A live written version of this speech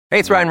Hey,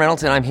 it's Ryan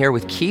Reynolds, and I'm here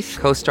with Keith,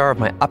 co-star of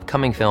my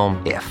upcoming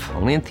film, If,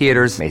 only in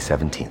theaters May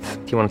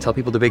 17th. Do you want to tell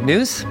people the big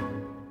news?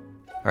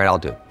 All right, I'll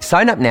do it.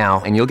 Sign up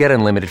now and you'll get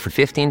unlimited for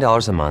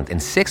 $15 a month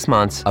and 6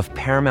 months of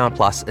Paramount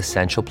Plus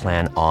Essential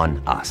Plan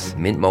on us.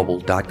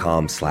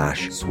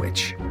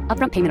 MintMobile.com/switch.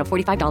 Upfront payment of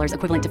 $45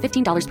 equivalent to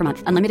 $15 per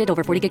month. Unlimited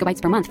over 40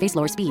 gigabytes per month. Face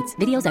lower speeds.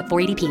 Videos at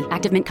 480p.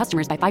 Active Mint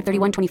customers by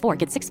 531.24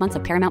 get 6 months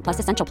of Paramount Plus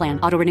Essential Plan.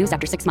 Auto renews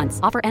after 6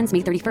 months. Offer ends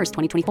May 31st,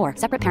 2024.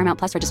 Separate Paramount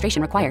Plus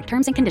registration required.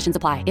 Terms and conditions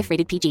apply if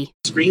rated PG.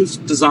 Screen's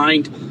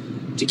designed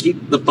to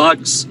keep the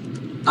bugs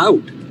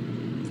out.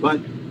 But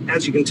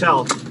as you can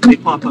tell, they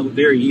pop out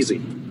very easy.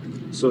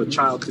 So a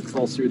child could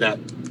fall through that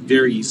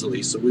very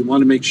easily. So we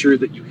want to make sure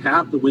that you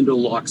have the window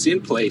locks in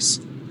place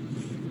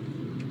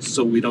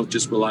so we don't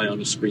just rely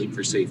on a screen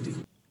for safety.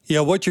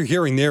 Yeah, what you're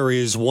hearing there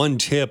is one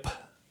tip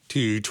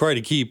to try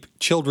to keep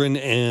children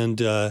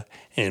and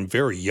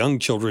very young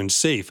children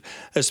safe,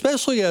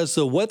 especially as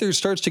the weather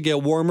starts to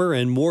get warmer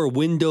and more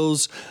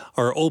windows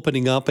are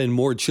opening up and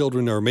more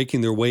children are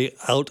making their way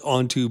out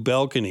onto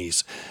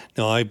balconies.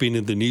 Now, I've been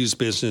in the news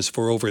business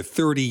for over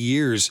 30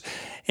 years,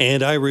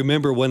 and I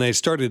remember when I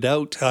started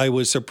out, I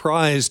was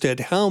surprised at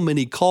how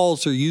many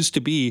calls there used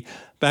to be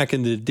back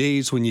in the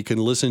days when you can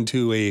listen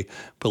to a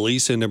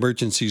police and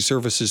emergency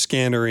services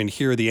scanner and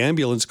hear the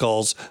ambulance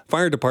calls,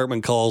 fire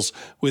department calls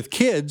with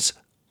kids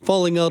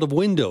falling out of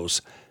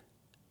windows.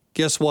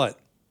 Guess what?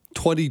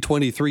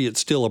 2023, it's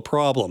still a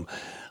problem.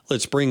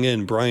 Let's bring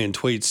in Brian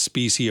Twaits,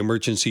 BC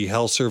Emergency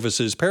Health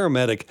Services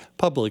Paramedic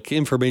Public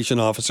Information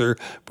Officer.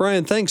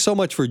 Brian, thanks so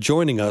much for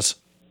joining us.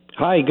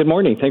 Hi, good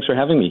morning. Thanks for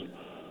having me.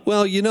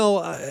 Well, you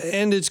know,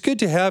 and it's good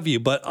to have you,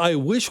 but I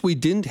wish we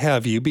didn't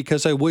have you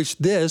because I wish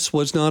this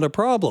was not a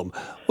problem.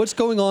 What's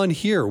going on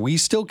here? We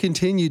still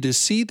continue to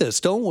see this,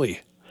 don't we?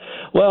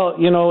 Well,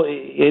 you know,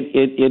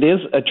 it is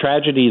a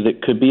tragedy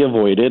that could be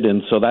avoided,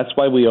 and so that's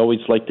why we always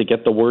like to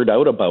get the word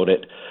out about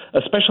it,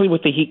 especially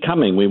with the heat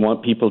coming. We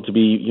want people to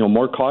be,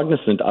 more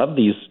cognizant of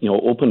these,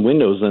 open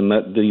windows, and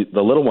that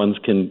the little ones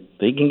can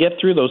get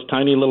through those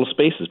tiny little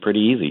spaces pretty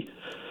easy.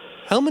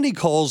 How many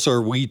calls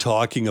are we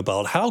talking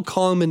about? How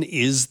common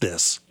is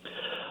this?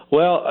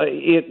 Well,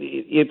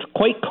 it's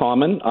quite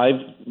common. I've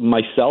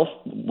myself,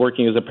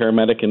 working as a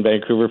paramedic in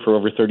Vancouver for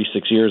over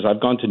 36 years, I've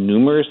gone to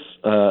numerous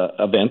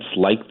events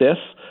like this.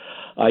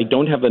 I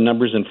don't have the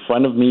numbers in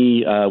front of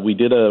me. We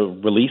did a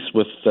release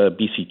with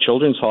BC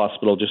Children's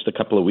Hospital just a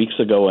couple of weeks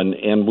ago,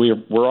 and we're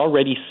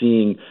already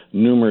seeing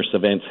numerous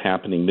events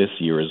happening this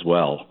year as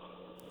well.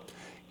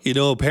 You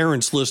know,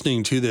 parents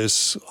listening to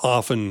this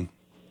often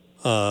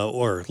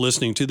or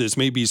listening to this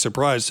may be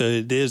surprised that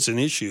it is an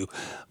issue.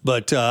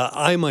 But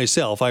I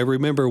myself, I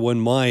remember when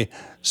my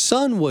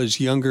son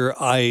was younger,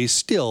 I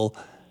still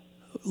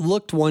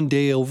looked one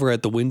day over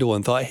at the window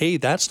and thought, hey,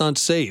 that's not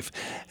safe.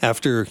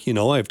 After,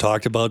 I've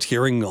talked about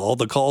hearing all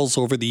the calls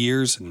over the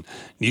years and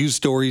news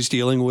stories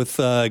dealing with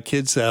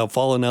kids that have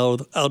fallen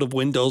out of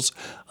windows,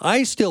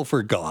 I still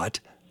forgot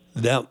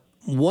that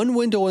one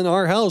window in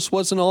our house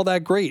wasn't all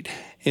that great,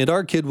 and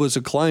our kid was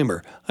a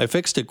climber. I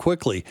fixed it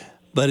quickly.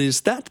 But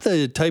is that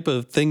the type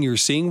of thing you're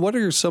seeing? What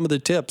are some of the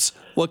tips?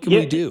 What can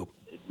we do?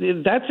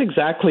 That's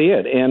exactly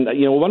it. And,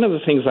 one of the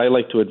things I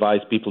like to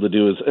advise people to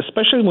do is,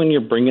 especially when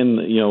you're bringing,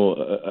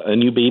 a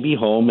new baby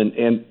home,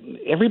 and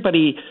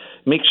everybody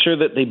make sure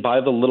that they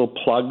buy the little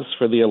plugs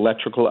for the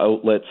electrical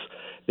outlets.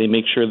 They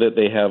make sure that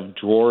they have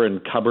drawer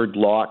and cupboard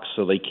locks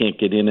so they can't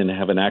get in and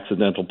have an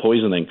accidental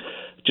poisoning.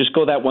 Just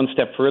go that one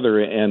step further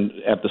and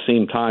at the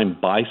same time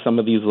buy some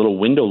of these little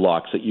window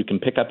locks that you can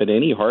pick up at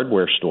any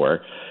hardware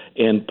store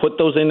and put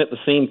those in at the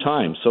same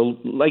time. So,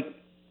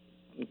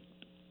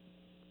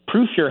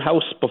 proof your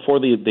house before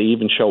they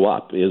even show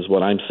up is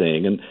what I'm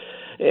saying. And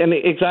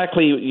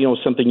exactly,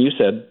 something you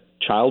said,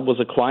 child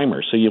was a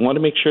climber. So you want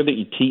to make sure that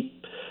you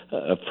keep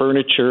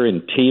furniture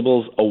and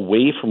tables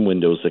away from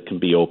windows that can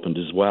be opened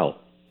as well.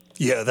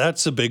 Yeah,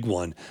 that's a big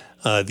one.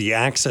 The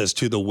access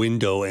to the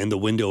window and the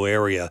window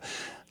area.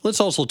 Let's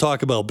also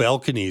talk about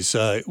balconies.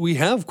 We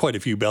have quite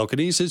a few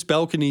balconies. It's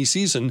balcony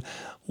season.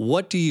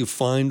 What do you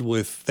find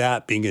with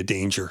that being a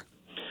danger?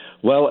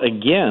 Well,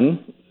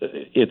 again,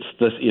 it's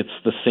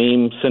the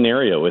same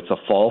scenario. It's a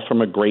fall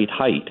from a great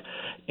height,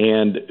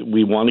 and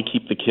we want to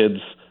keep the kids,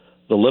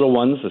 the little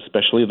ones,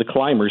 especially the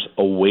climbers,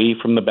 away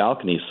from the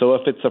balcony. So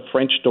if it's a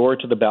French door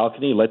to the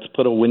balcony, let's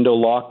put a window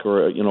lock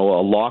or a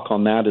lock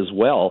on that as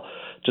well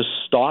to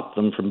stop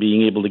them from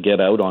being able to get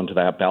out onto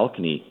that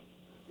balcony.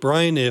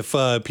 Brian, if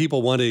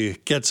people want to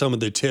get some of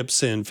the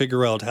tips and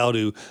figure out how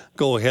to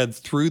go ahead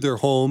through their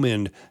home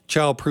and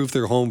child-proof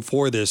their home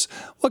for this,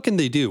 what can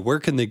they do? Where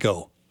can they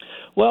go?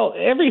 Well,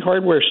 every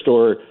hardware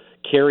store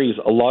carries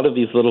a lot of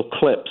these little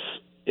clips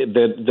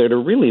that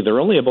are really, they're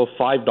only about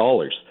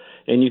 $5.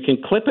 And you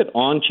can clip it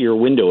onto your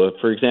window.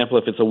 For example,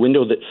 if it's a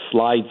window that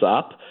slides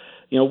up,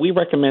 we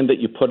recommend that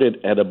you put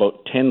it at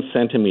about 10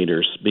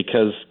 centimeters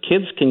because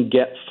kids can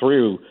get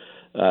through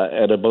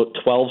at about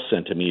 12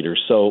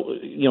 centimeters. So,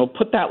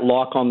 put that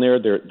lock on there.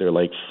 They're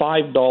like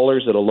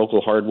 $5 at a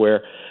local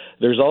hardware.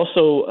 There's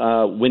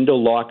also window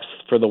locks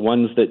for the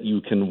ones that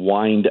you can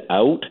wind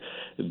out.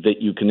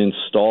 that you can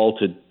install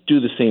to do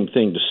the same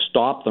thing, to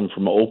stop them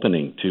from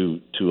opening,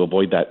 to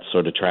avoid that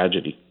sort of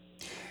tragedy.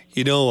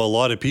 You know, a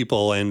lot of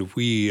people, and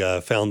we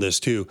found this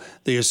too,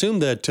 they assume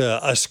that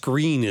a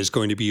screen is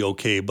going to be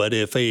okay, but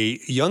if a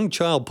young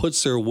child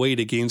puts their weight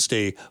against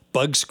a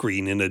bug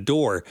screen in a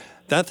door,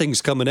 that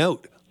thing's coming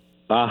out.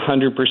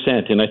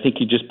 100%. And I think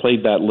you just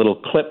played that little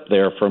clip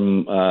there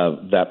from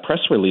that press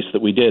release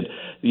that we did.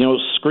 You know,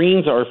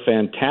 screens are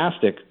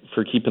fantastic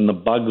for keeping the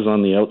bugs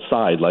on the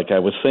outside, like I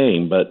was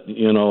saying, but,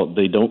 you know,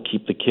 they don't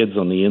keep the kids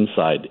on the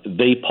inside.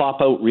 They pop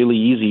out really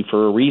easy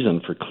for a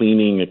reason, for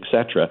cleaning,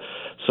 etc.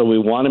 So we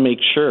want to make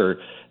sure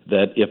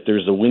that if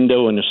there's a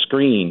window and a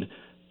screen,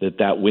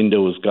 that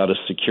window has got a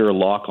secure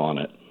lock on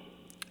it.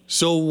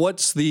 So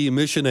what's the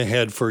mission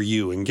ahead for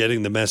you in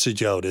getting the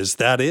message out? Is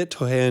that it?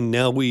 And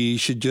now we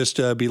should just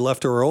be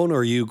left to our own, or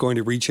are you going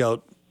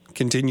to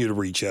continue to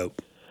reach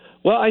out?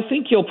 Well, I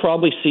think you'll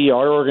probably see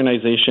our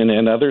organization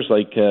and others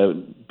like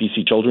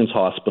BC Children's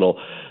Hospital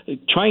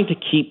trying to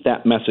keep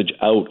that message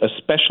out,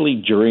 especially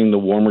during the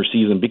warmer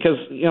season, because,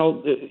 you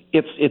know,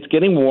 it's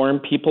getting warm.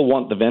 People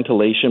want the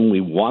ventilation. We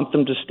want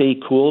them to stay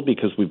cool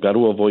because we've got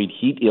to avoid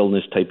heat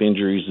illness type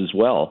injuries as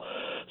well.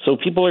 So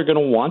people are going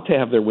to want to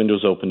have their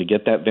windows open to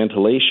get that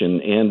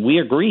ventilation, and we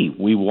agree.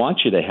 We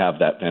want you to have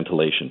that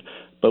ventilation,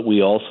 but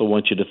we also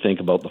want you to think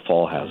about the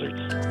fall hazards.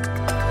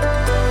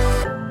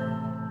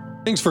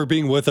 Thanks for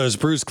being with us.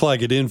 Bruce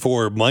Claggett in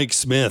for Mike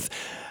Smith.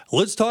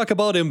 Let's talk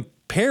about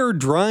impaired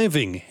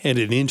driving and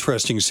an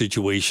interesting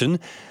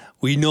situation.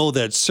 We know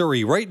that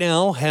Surrey right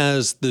now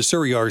has the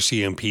Surrey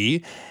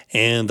RCMP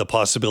and the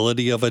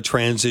possibility of a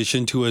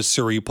transition to a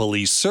Surrey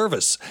police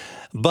service.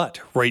 But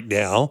right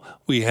now,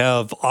 we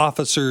have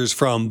officers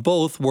from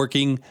both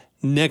working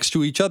next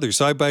to each other,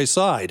 side by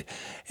side.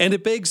 And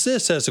it begs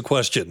this as a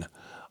question.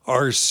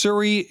 Are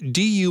Surrey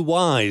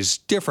DUIs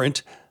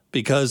different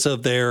because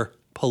of their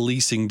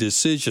policing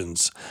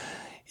decisions?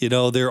 You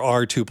know, there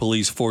are two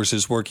police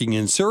forces working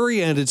in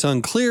Surrey, and it's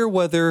unclear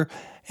whether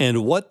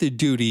and what the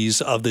duties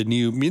of the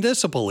new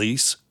municipal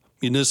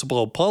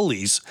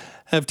police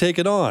have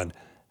taken on.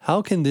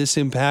 How can this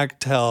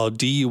impact how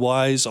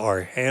DUIs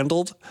are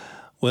handled?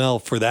 Well,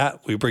 for that,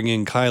 we bring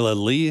in Kyla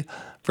Lee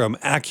from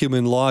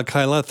Acumen Law.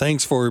 Kyla,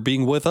 thanks for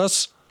being with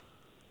us.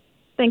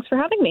 Thanks for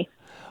having me.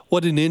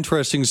 What an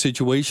interesting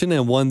situation,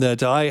 and one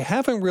that I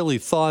haven't really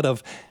thought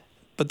of,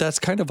 but that's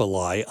kind of a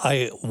lie.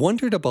 I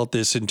wondered about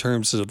this in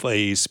terms of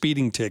a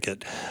speeding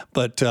ticket,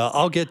 but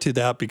I'll get to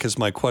that because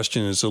my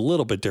question is a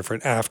little bit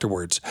different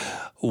afterwards.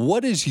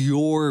 What is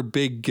your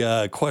big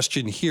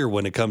question here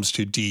when it comes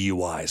to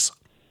DUIs?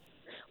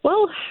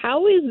 Well,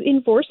 how is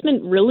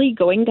enforcement really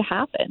going to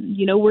happen?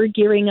 You know, we're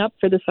gearing up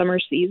for the summer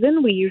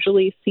season. We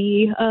usually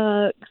see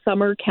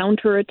summer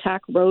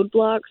counterattack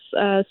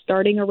roadblocks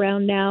starting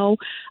around now.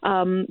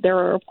 There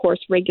are, of course,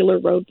 regular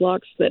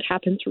roadblocks that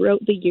happen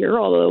throughout the year,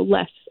 although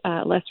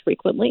less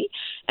frequently.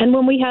 And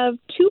when we have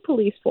two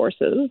police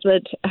forces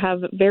that have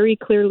very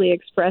clearly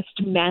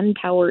expressed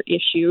manpower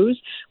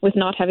issues with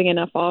not having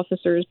enough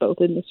officers,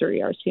 both in the Surrey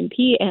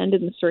RCMP and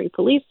in the Surrey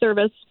Police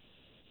Service,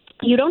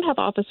 you don't have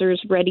officers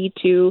ready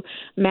to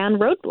man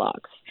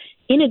roadblocks.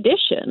 In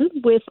addition,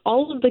 with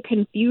all of the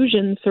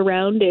confusion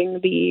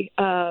surrounding the,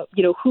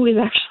 who is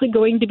actually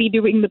going to be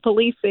doing the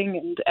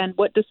policing and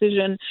what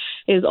decision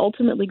is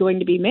ultimately going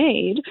to be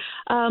made,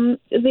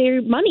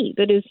 the money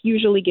that is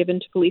usually given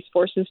to police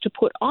forces to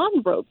put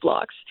on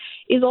roadblocks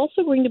is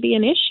also going to be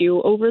an issue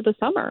over the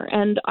summer.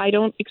 And I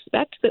don't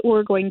expect that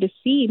we're going to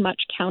see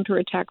much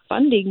counterattack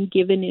funding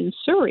given in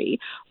Surrey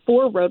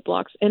for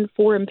roadblocks and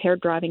for impaired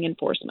driving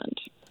enforcement.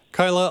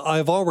 Kyla,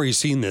 I've already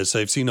seen this.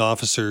 I've seen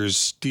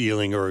officers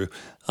dealing or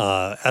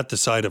at the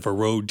side of a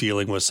road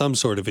dealing with some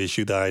sort of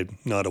issue that I'm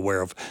not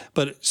aware of.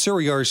 But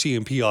Surrey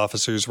RCMP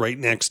officers right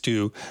next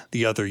to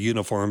the other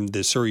uniform,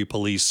 the Surrey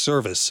Police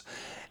Service.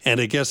 And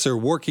I guess they're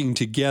working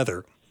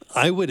together.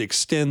 I would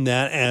extend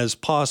that as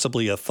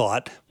possibly a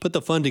thought, put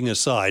the funding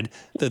aside,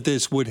 that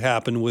this would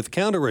happen with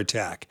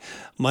counterattack.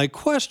 My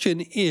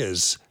question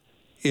is,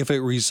 if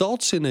it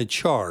results in a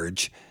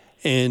charge,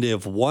 and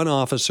if one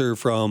officer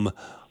from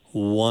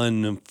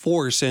one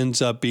force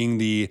ends up being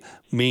the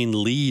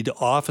main lead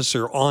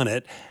officer on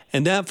it,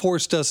 and that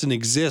force doesn't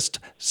exist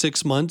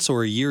 6 months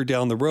or a year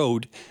down the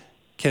road,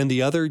 can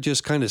the other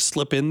just kind of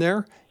slip in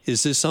there?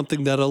 Is this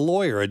something that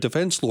a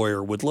defense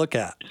lawyer would look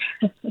at?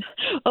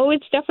 Oh,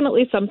 it's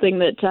definitely something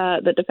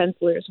that defense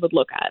lawyers would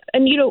look at.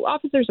 And, you know,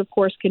 officers, of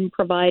course, can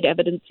provide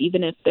evidence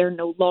even if they're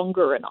no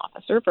longer an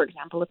officer. For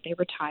example, if they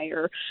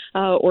retire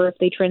or if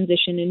they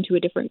transition into a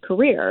different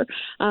career,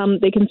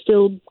 they can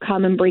still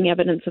come and bring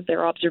evidence of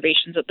their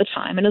observations at the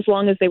time. And as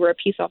long as they were a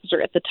peace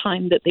officer at the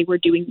time that they were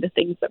doing the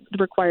things that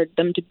required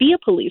them to be a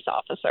police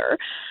officer,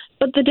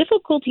 But the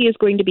difficulty is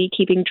going to be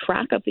keeping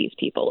track of these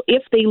people.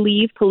 If they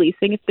leave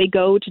policing, if they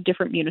go to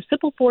different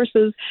municipal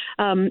forces,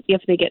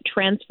 if they get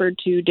transferred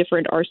to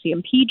different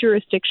RCMP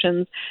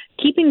jurisdictions,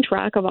 keeping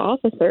track of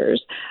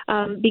officers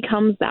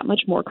becomes that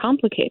much more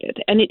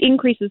complicated. And it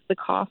increases the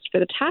cost for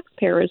the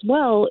taxpayer as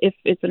well. If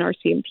it's an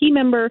RCMP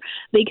member,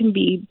 they can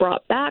be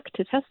brought back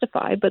to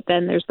testify, but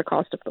then there's the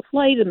cost of the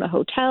flight and the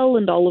hotel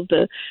and all of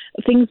the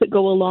things that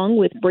go along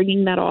with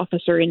bringing that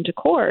officer into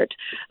court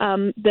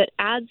that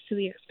adds to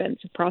the expense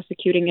of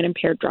prosecuting an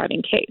impaired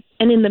driving case.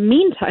 And in the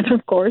meantime,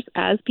 of course,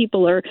 as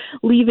people are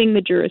leaving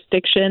the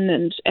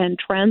jurisdiction and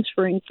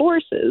transferring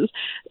forces,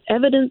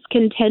 evidence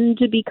can tend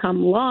to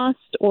become lost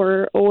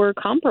or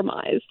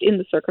compromised in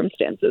the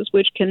circumstances,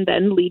 which can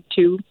then lead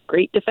to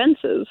great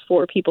defenses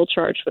for people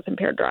charged with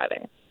impaired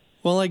driving.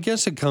 Well, I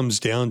guess it comes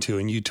down to,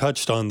 and you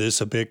touched on this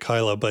a bit,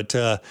 Kyla, but,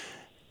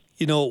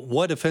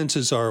 what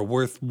offenses are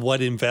worth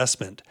what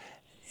investment?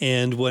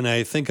 And when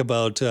I think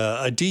about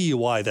a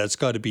DUI, that's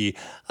got to be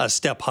a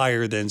step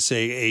higher than,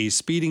 say, a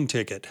speeding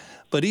ticket.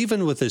 But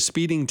even with a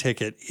speeding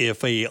ticket,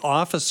 if a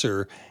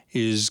officer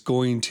is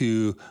going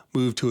to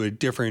move to a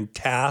different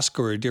task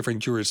or a different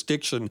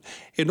jurisdiction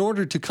in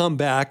order to come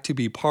back to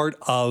be part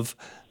of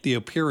the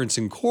appearance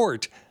in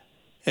court,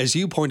 as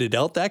you pointed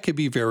out, that could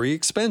be very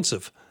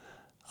expensive.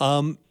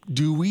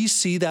 Do we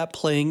see that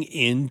playing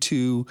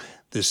into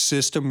the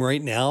system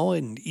right now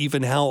and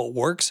even how it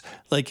works?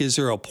 Like, is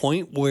there a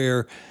point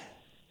where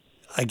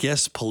I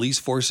guess police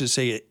forces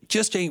say it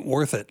just ain't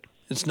worth it?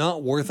 It's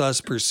not worth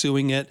us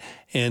pursuing it,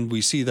 and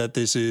we see that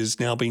this is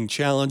now being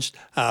challenged.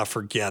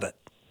 Forget it.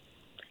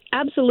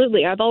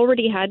 Absolutely. I've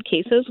already had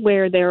cases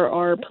where there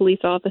are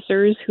police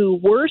officers who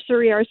were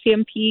Surrey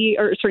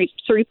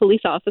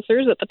police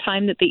officers at the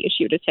time that they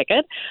issued a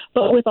ticket,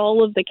 but with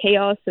all of the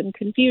chaos and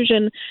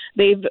confusion,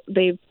 they've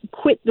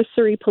quit the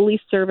Surrey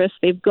Police Service.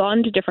 They've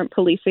gone to different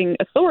policing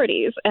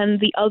authorities, and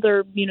the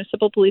other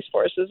municipal police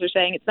forces are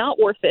saying it's not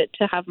worth it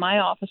to have my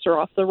officer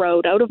off the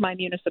road out of my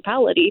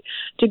municipality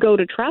to go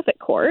to traffic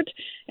court.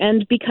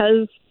 And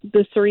because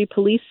the Surrey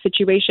police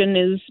situation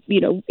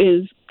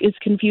is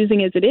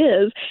confusing as it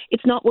is,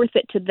 it's not worth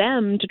it to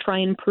them to try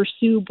and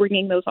pursue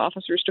bringing those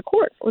officers to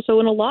court. So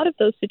in a lot of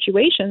those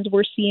situations,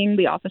 we're seeing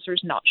the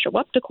officers not show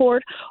up to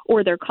court,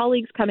 or their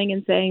colleagues coming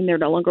and saying they're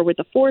no longer with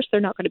the force,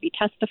 they're not going to be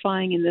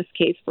testifying. In this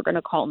case, we're going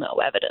to call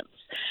no evidence.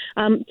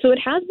 So it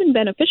has been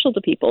beneficial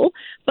to people,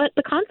 but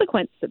the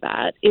consequence to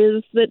that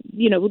is that,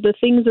 the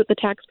things that the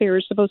taxpayer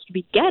is supposed to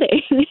be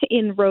getting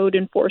in road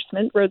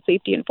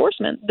safety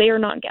enforcement, they are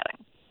not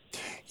getting.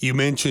 You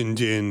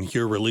mentioned in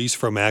your release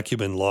from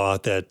Acumen Law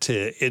that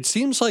it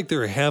seems like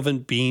there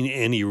haven't been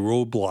any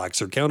roadblocks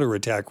or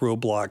counterattack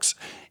roadblocks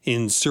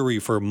in Surrey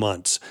for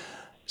months.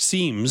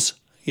 Seems,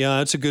 yeah,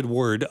 that's a good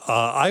word.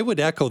 I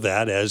would echo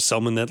that as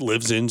someone that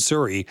lives in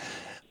Surrey.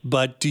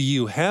 But do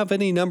you have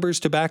any numbers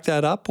to back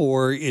that up,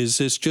 or is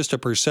this just a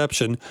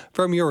perception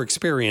from your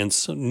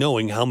experience,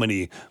 knowing how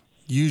many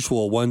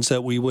usual ones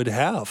that we would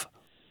have?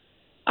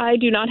 I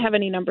do not have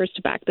any numbers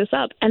to back this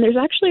up, and there's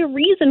actually a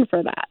reason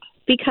for that.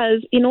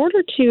 Because in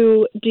order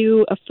to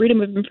do a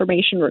Freedom of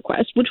Information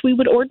request, which we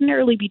would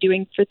ordinarily be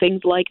doing for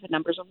things like the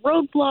numbers of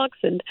roadblocks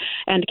and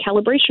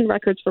calibration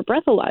records for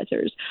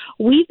breathalyzers,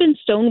 we've been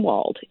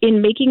stonewalled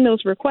in making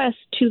those requests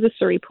to the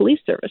Surrey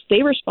Police Service.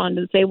 They respond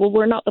and say, well,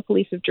 we're not the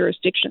police of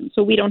jurisdiction,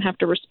 so we don't have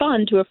to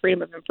respond to a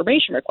Freedom of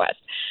Information request,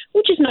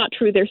 which is not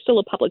true. They're still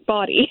a public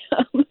body,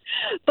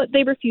 but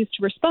they refuse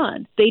to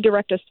respond. They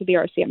direct us to the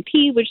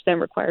RCMP, which then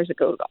requires a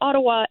go to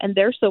Ottawa, and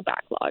they're so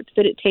backlogged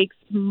that it takes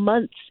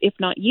months, if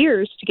not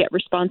years, to get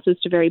responses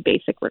to very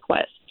basic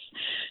requests.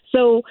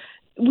 So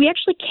we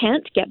actually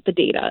can't get the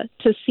data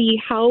to see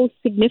how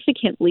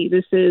significantly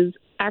this is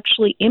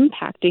actually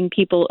impacting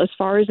people as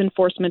far as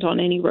enforcement on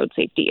any road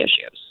safety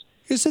issues.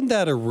 Isn't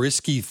that a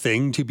risky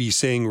thing to be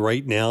saying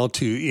right now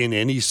in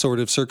any sort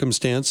of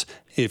circumstance?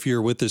 If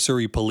you're with the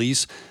Surrey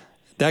Police,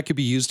 that could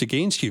be used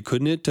against you,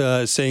 couldn't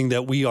it? Saying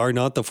that we are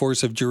not the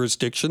force of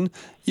jurisdiction.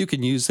 You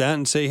can use that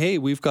and say, hey,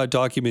 we've got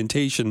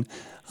documentation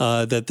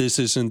that this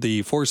isn't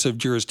the force of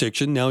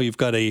jurisdiction. Now you've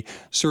got a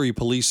Surrey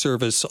Police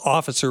Service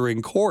officer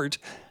in court.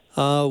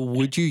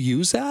 Would you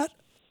use that?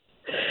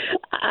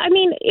 I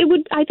mean,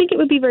 I think it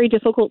would be very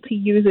difficult to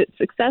use it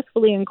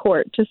successfully in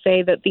court to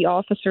say that the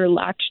officer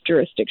lacked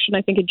jurisdiction.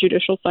 I think a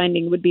judicial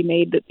finding would be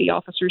made that the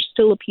officer is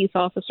still a peace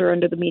officer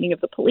under the meaning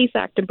of the Police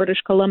Act in British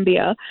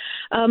Columbia.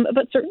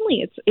 But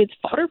certainly it's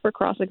fodder for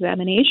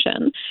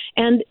cross-examination.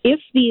 And if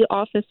the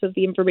Office of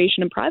the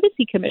Information and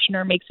Privacy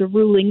Commissioner makes a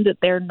ruling that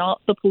they're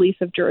not the police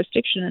of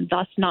jurisdiction and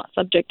thus not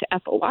subject to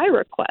FOI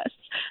requests,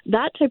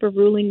 that type of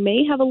ruling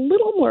may have a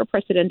little more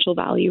precedential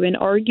value in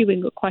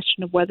arguing the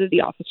question of whether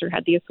the officer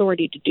had the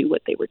authority to do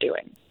what they were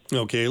doing.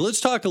 Okay, let's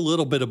talk a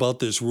little bit about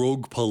this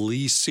rogue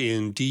police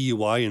and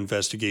DUI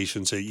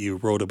investigations that you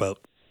wrote about.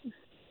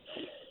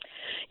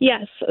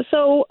 Yes.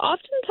 So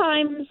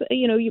oftentimes,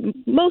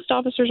 most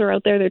officers are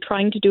out there, they're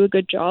trying to do a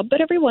good job,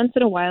 but every once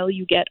in a while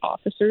you get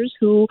officers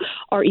who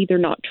are either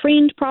not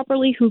trained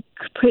properly, who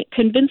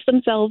convince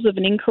themselves of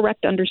an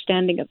incorrect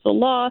understanding of the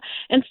law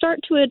and start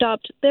to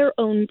adopt their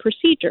own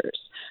procedures.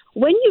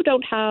 When you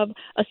don't have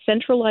a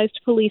centralized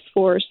police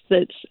force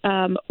that's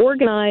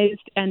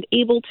organized and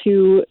able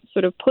to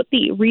sort of put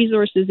the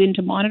resources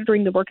into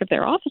monitoring the work of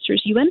their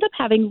officers, you end up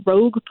having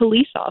rogue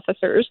police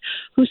officers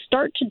who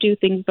start to do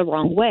things the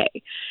wrong way.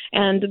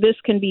 And this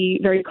can be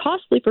very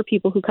costly for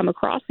people who come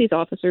across these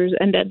officers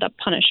and end up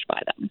punished by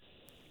them.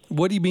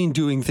 What do you mean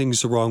doing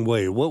things the wrong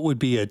way? What would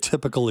be a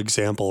typical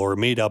example or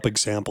made-up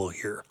example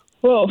here?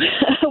 Whoa.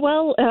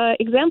 Well,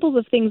 examples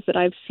of things that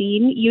I've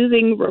seen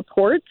using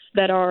reports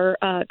that are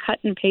cut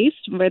and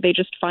paste, where they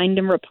just find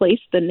and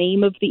replace the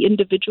name of the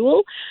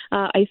individual.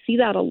 I see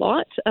that a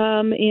lot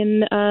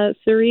in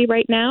Surrey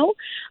right now.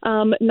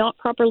 Not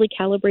properly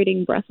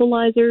calibrating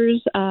breathalyzers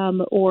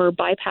or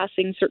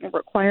bypassing certain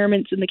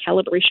requirements in the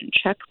calibration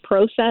check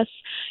process,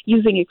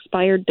 using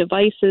expired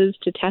devices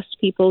to test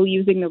people,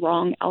 using the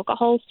wrong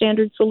alcohol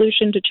standard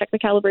solution to check the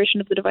calibration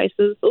of the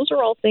devices. Those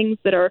are all things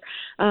that are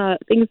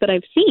things that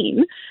I've seen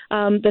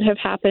that have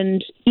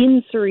happened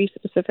in Surrey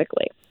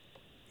specifically.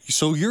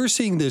 So you're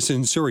seeing this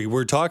in Surrey.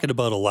 We're talking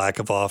about a lack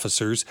of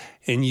officers,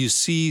 and you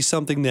see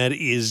something that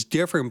is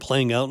different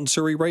playing out in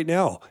Surrey right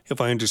now,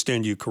 if I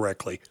understand you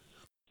correctly.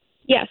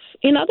 Yes.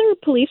 In other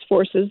police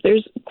forces,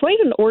 there's quite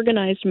an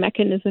organized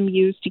mechanism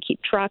used to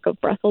keep track of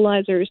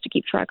breathalyzers, to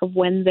keep track of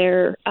when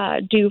they're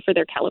due for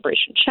their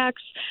calibration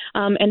checks,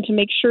 and to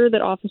make sure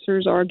that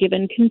officers are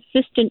given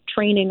consistent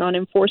training on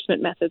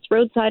enforcement methods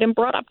roadside and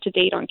brought up to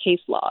date on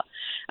case law.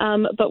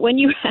 But when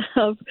you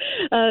have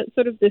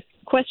sort of this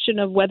question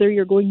of whether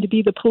you're going to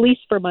be the police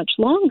for much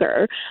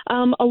longer,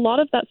 a lot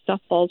of that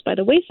stuff falls by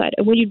the wayside.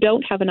 And when you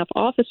don't have enough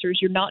officers,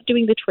 you're not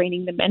doing the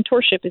training, the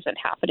mentorship isn't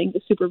happening,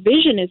 the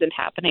supervision isn't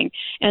happening,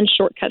 and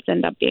shortcuts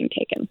end up being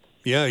taken.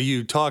 Yeah,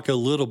 you talk a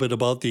little bit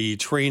about the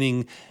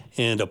training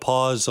and a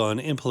pause on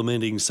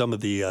implementing some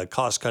of the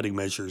cost-cutting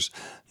measures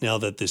now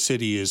that the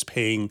city is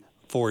paying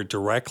for it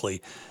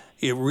directly.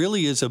 It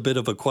really is a bit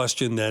of a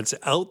question that's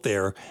out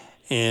there,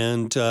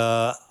 and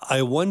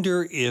I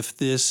wonder if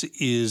this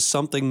is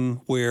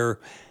something where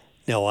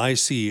now I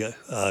see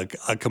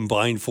a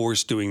combined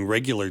force doing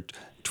regular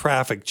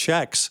traffic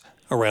checks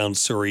around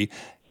Surrey.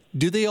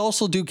 Do they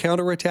also do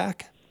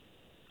counterattack?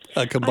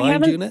 A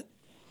combined unit?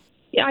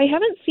 I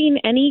haven't seen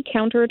any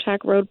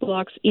counterattack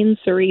roadblocks in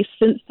Surrey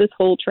since this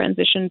whole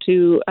transition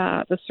to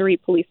the Surrey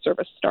Police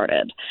Service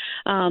started.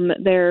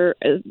 They're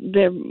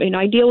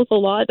I deal with a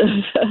lot of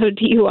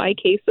DUI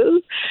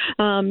cases.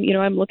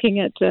 I'm looking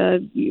at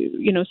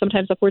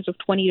sometimes upwards of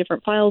 20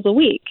 different files a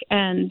week,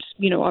 and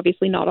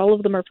obviously not all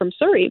of them are from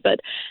Surrey. But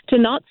to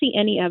not see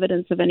any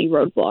evidence of any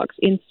roadblocks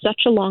in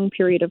such a long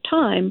period of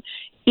time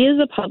is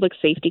a public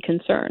safety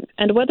concern.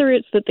 And whether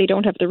it's that they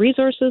don't have the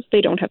resources,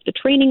 they don't have the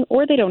training,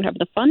 or they don't have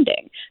the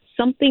funding,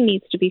 something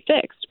needs to be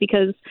fixed,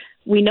 because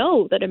we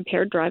know that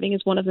impaired driving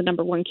is one of the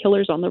number one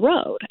killers on the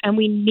road, and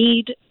we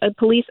need a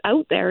police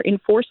out there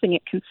enforcing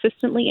it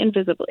consistently and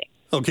visibly.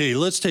 Okay,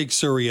 let's take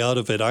Surrey out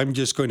of it. I'm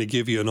just going to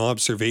give you an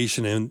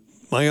observation, and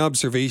my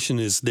observation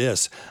is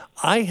this.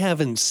 I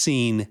haven't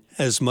seen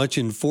as much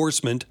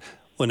enforcement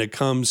when it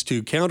comes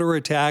to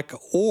counterattack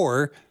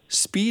or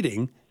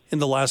speeding in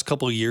the last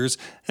couple of years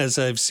as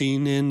I've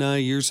seen in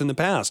years in the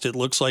past. It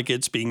looks like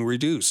it's being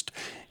reduced.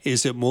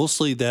 Is it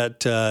mostly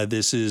that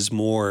this is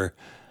more,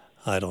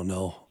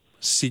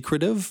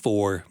 secretive?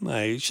 Or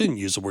I shouldn't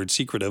use the word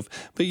secretive,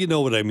 but you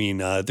know what I mean.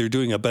 They're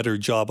doing a better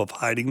job of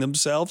hiding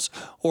themselves,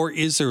 or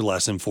is there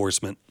less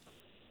enforcement?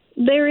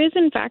 There is,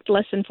 in fact,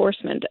 less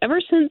enforcement. Ever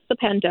since the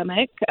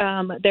pandemic,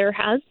 there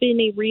has been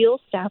a real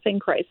staffing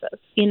crisis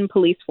in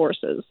police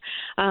forces.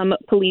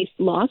 Police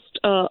lost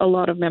a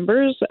lot of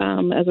members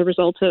as a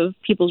result of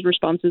people's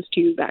responses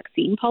to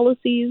vaccine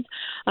policies.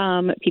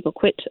 People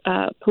quit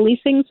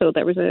policing, so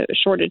there was a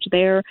shortage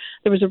there.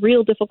 There was a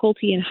real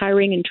difficulty in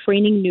hiring and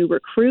training new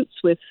recruits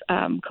with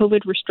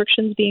COVID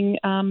restrictions being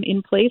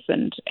in place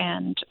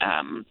and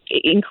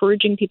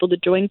encouraging people to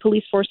join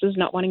police forces,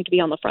 not wanting to be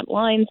on the front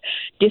lines,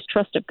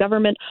 distrust of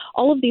government.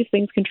 All of these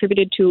things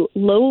contributed to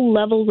low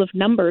levels of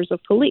numbers of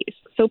police.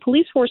 So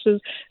police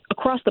forces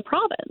across the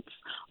province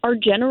are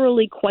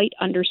generally quite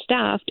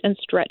understaffed and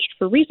stretched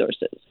for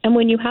resources. And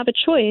when you have a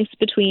choice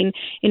between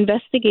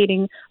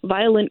investigating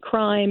violent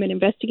crime and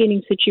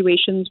investigating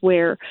situations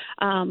where,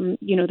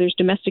 there's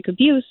domestic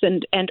abuse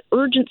and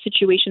urgent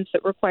situations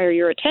that require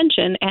your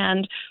attention,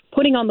 and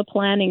putting on the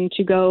planning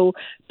to go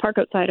park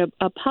outside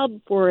a pub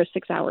for a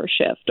 6-hour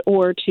shift,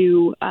 or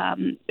to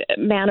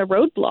man a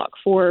roadblock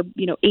for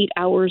 8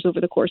 hours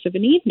over the course of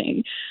an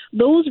evening,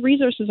 those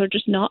resources are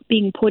just not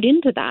being put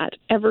into that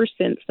ever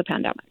since the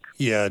pandemic.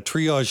 Yeah,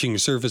 triaging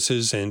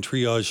services and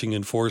triaging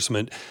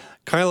enforcement.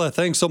 Kyla,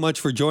 thanks so much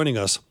for joining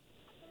us.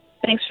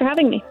 Thanks for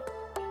having me.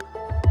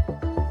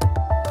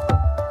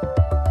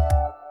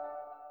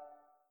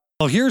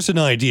 Well, here's an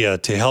idea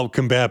to help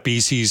combat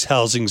BC's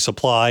housing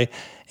supply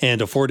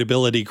and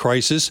affordability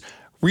crisis.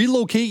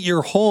 relocate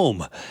your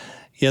home.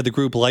 Yeah, the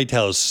group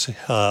Lighthouse,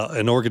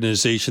 an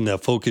organization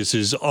that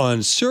focuses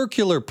on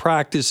circular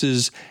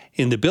practices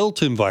in the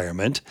built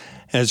environment,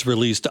 has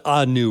released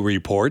a new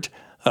report,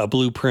 a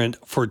blueprint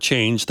for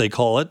change, they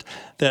call it,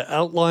 that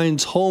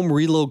outlines home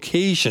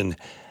relocation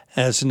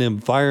as an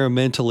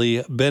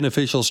environmentally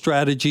beneficial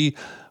strategy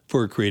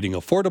for creating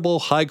affordable,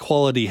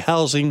 high-quality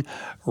housing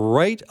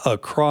right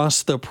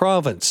across the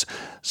province.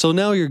 So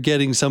now you're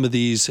getting some of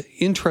these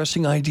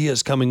interesting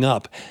ideas coming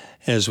up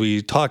as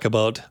we talk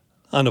about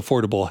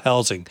unaffordable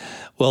housing.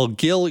 Well,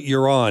 Gil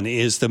Huron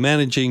is the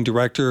Managing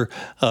Director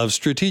of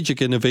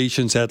Strategic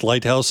Innovations at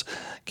Lighthouse.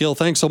 Gil,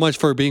 thanks so much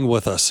for being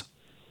with us.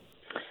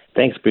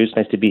 Thanks, Bruce.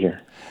 Nice to be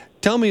here.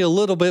 Tell me a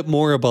little bit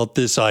more about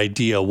this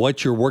idea,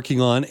 what you're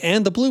working on,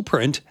 and the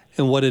blueprint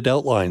and what it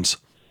outlines.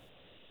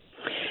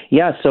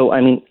 Yeah, so,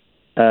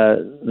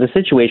 the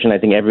situation I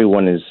think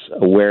everyone is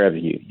aware of.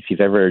 If you've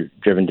ever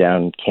driven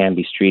down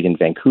Canby Street in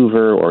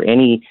Vancouver or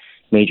any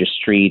major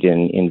street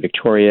in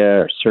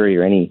Victoria or Surrey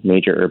or any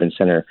major urban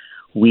center,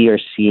 we are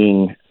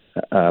seeing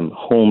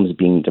homes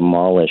being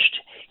demolished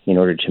in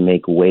order to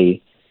make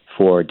way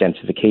for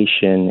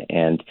densification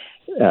and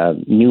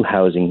new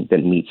housing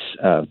that meets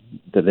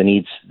the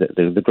needs,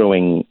 the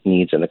growing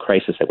needs and the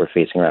crisis that we're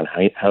facing around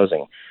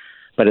housing.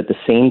 But at the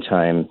same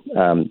time,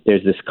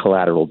 there's this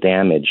collateral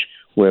damage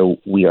where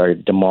we are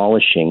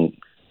demolishing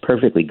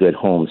perfectly good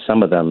homes,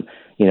 some of them,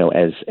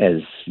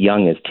 as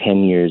young as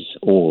 10 years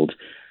old,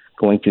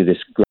 going through this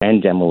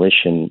grand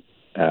demolition,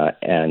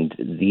 and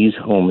these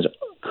homes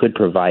could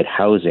provide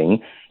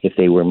housing if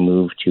they were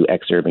moved to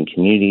ex-urban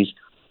communities,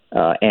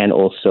 and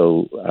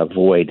also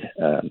avoid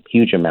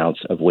huge amounts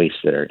of waste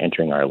that are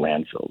entering our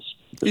landfills.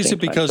 Is it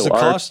because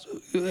cost?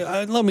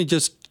 Let me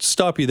just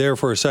stop you there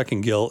for a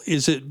second, Gil.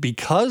 Is it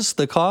because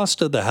the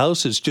cost of the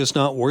house is just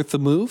not worth the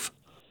move?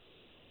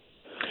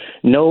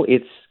 No,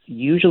 it's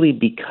usually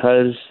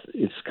because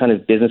it's kind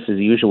of business as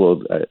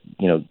usual.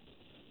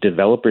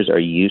 Developers are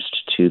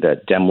used to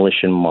that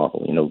demolition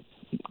model.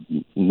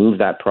 Move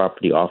that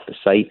property off the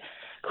site,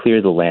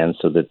 clear the land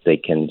so that they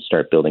can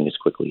start building as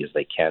quickly as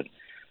they can.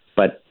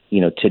 But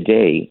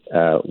today,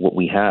 what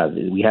we have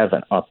is we have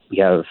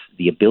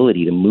the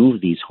ability to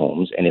move these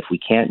homes, and if we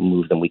can't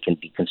move them, we can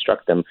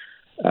deconstruct them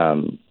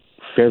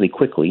fairly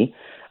quickly,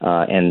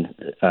 and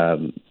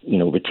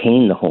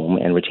retain the home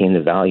and retain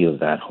the value of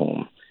that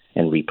home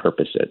and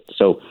repurpose it.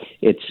 So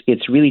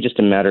it's really just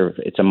a matter of,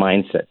 it's a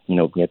mindset.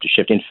 We have to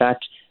shift. In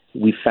fact,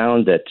 we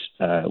found that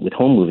with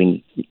home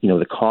moving,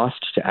 the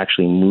cost to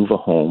actually move a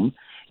home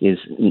is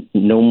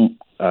no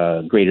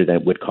greater than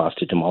it would cost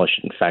to demolish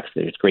it. In fact,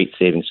 there's great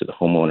savings to the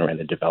homeowner and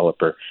the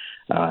developer,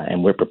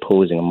 and we're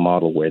proposing a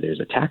model where there's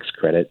a tax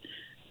credit.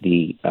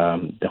 The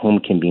home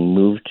can be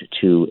moved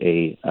to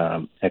a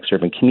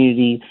ex-urban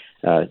community,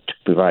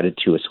 provided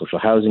to a social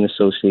housing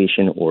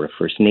association or a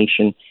First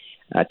Nation.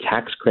 A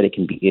tax credit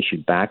can be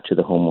issued back to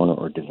the homeowner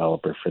or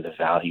developer for the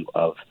value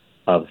of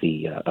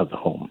the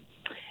home,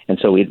 and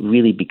so it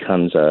really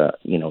becomes a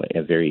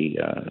very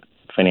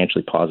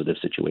financially positive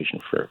situation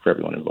for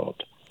everyone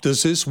involved.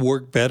 Does this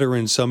work better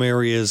in some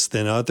areas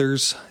than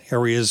others?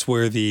 Areas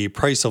where the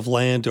price of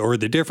land, or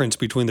the difference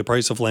between the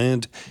price of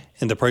land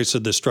and the price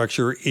of the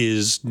structure,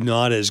 is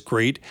not as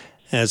great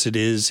as it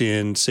is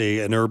in, say,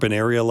 an urban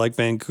area like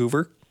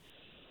Vancouver?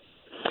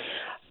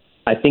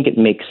 I think it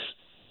makes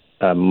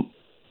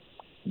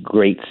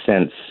great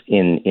sense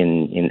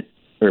in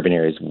urban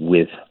areas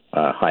with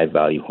high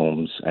value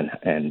homes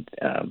and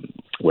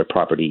where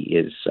property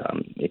is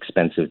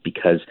expensive,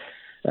 because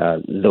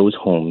those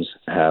homes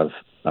have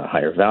a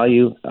higher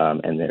value,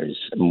 and there's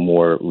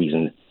more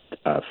reason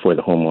for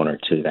the homeowner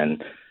to then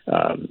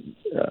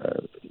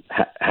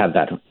have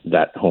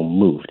that home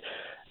moved.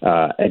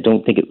 I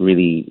don't think it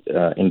really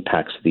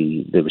impacts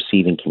the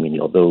receiving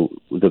community, although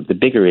the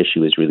bigger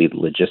issue is really the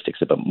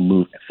logistics about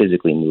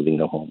physically moving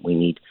the home.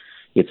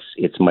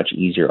 It's much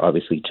easier,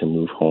 obviously, to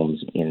move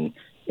homes in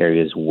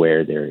areas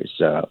where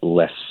there's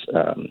less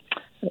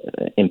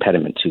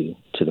impediment to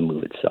the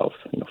move itself.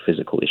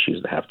 Physical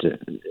issues that have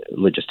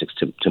logistics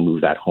to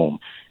move that home.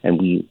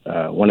 And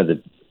one of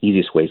the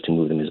easiest ways to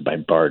move them is by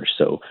barge.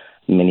 So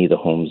many of the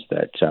homes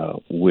that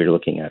we're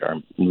looking at are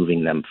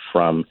moving them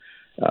from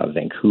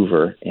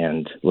Vancouver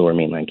and Lower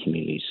Mainland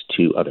communities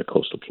to other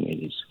coastal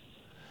communities.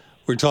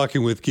 We're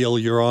talking with Gil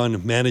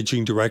Huron,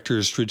 Managing Director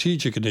of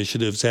Strategic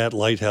Initiatives at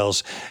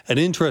Lighthouse. An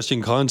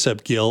interesting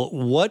concept, Gil.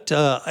 What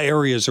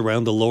areas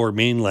around the Lower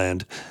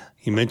Mainland,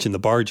 you mentioned the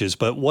barges,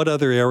 but what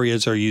other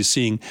areas are you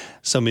seeing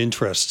some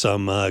interest,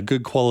 some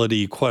good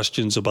quality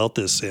questions about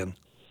this in?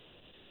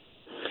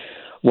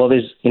 Well,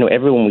 there's,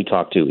 everyone we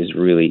talk to is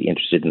really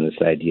interested in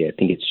this idea. I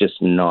think it's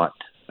just not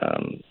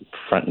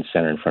front and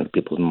center in front of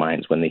people's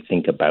minds when they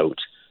think about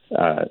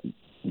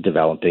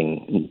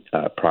developing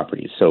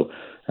properties. So,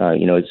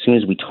 as soon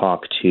as we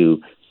talk to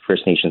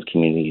First Nations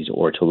communities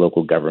or to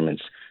local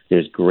governments,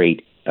 there's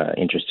great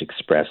interest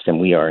expressed, and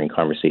we are in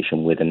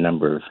conversation with a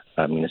number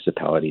of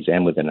municipalities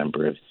and with a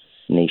number of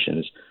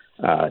nations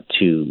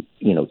to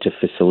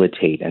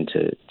facilitate and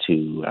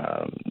to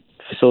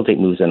facilitate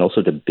moves and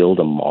also to build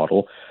a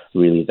model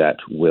really that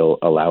will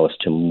allow us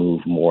to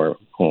move more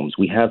homes.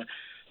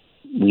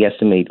 We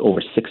estimate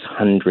over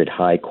 600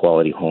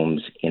 high-quality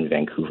homes in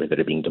Vancouver that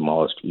are being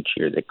demolished each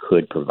year that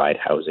could provide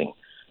housing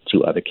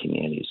to other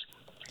communities.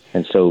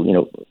 And so,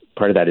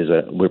 part of that is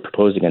we're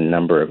proposing a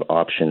number of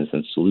options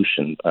and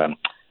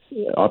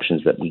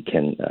options that we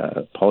can,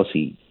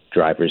 policy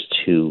drivers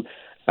to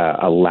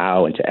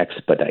allow and to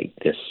expedite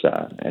this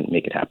and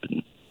make it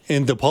happen.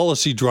 And the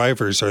policy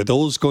drivers, are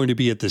those going to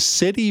be at the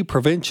city,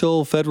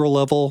 provincial, federal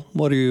level?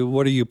 What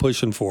are you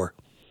pushing for?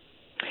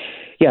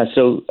 Yeah,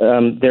 so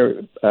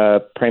they're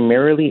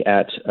primarily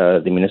at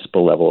the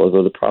municipal level,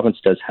 although the province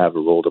does have a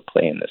role to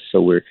play in this.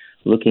 So we're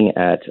looking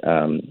at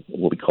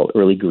what we call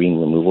early green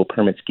removal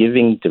permits,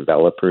 giving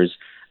developers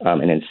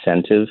an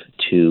incentive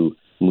to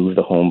move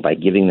the home by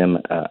giving them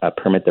a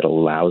permit that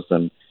allows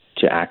them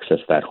to access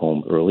that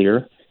home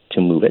earlier,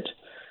 to move it,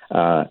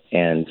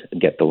 and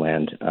get the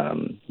land.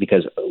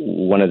 Because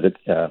one of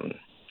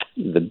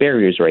the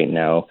barriers right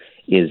now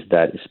is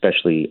that,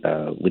 especially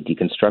with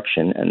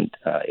deconstruction, and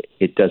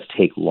it does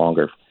take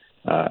longer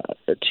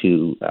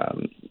to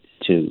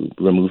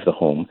remove the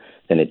home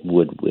than it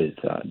would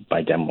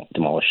by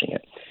demolishing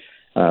it.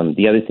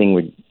 The other thing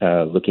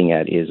we're looking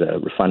at is a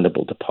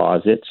refundable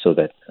deposit, so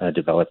that a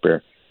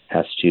developer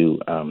has to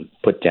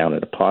put down a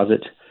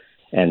deposit,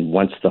 and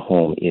once the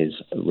home is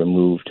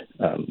moved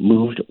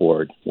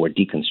or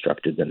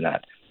deconstructed, then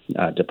that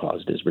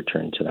deposit is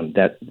returned to them.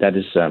 That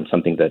is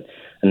something that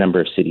a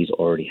number of cities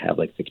already have,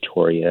 like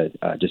Victoria,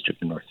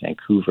 District of North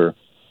Vancouver.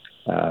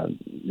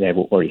 They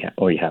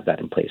already have that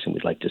in place, and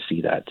we'd like to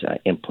see that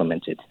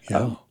implemented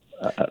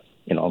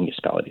in all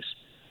municipalities.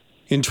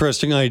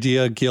 Interesting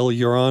idea, Gil.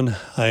 You're on.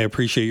 I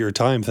appreciate your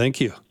time. Thank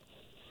you.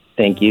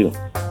 Thank you.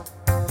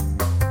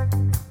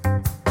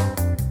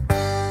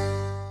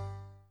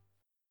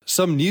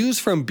 Some news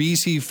from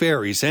BC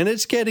Ferries, and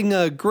it's getting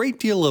a great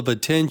deal of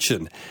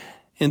attention.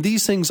 And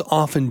these things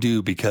often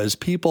do because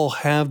people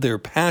have their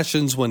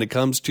passions when it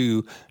comes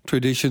to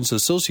traditions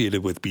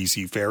associated with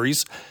BC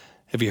Ferries.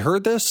 Have you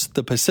heard this?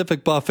 The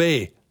Pacific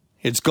Buffet.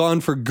 It's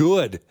gone for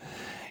good.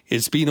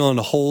 It's been on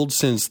hold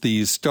since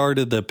the start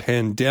of the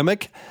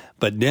pandemic,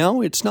 but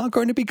now it's not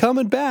going to be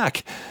coming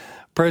back.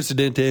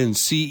 President and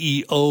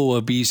CEO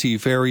of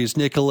BC Ferries,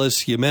 Nicholas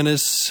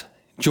Jimenez,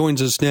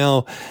 joins us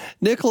now.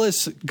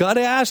 Nicholas, got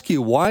to ask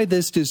you, why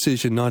this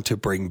decision not to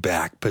bring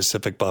back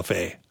Pacific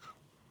Buffet?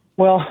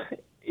 Well,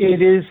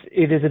 it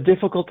is a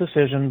difficult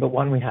decision, but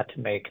one we had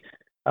to make.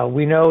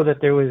 We know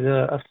that there was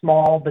a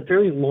small but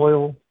very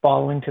loyal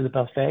following to the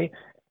buffet.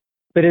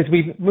 But as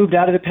we moved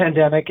out of the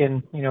pandemic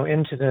and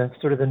into the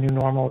sort of the new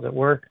normal that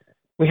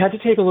we had to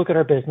take a look at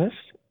our business,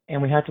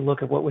 and we had to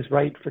look at what was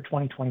right for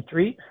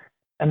 2023.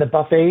 And the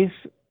buffets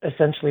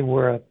essentially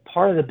were a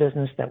part of the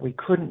business that we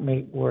couldn't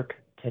make work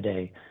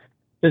today.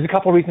 There's a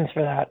couple reasons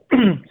for that.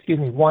 Excuse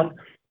me. One,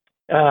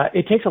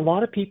 it takes a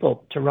lot of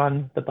people to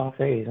run the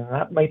buffets, and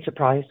that might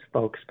surprise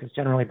folks because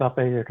generally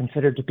buffets are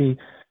considered to be a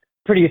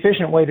pretty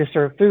efficient way to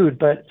serve food.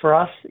 But for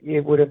us,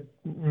 it would have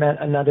meant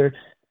another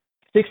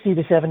 60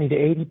 to 70 to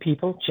 80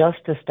 people just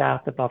to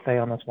staff the buffet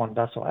on this one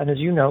vessel. And as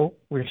you know,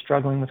 we're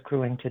struggling with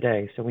crewing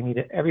today. So we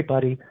needed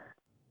everybody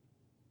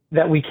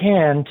that we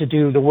can to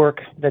do the work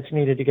that's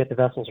needed to get the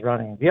vessels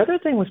running. The other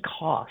thing was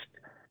cost.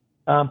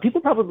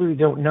 People probably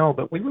don't know,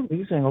 but we were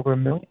losing over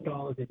 $1 million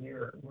a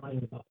year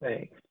running the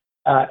buffet.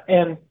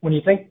 And when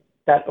you think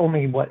that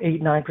only,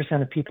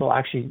 8-9% of people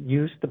actually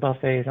use the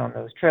buffets on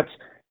those trips,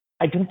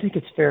 I don't think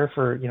it's fair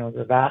for,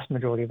 the vast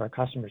majority of our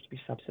customers to be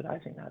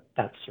subsidizing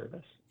that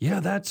service.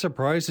 Yeah, that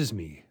surprises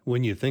me.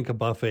 When you think a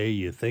buffet,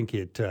 you think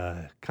it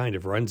kind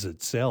of runs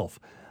itself,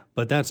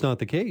 but that's not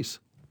the case.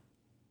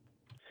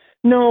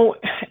 No,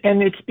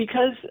 and it's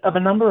because of a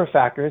number of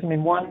factors. I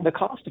mean, one, the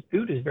cost of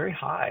food is very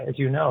high, as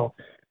you know.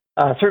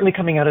 Certainly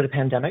coming out of the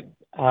pandemic,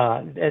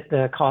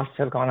 the costs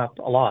have gone up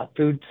a lot.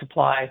 Food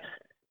supply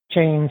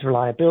chains,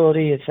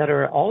 reliability, et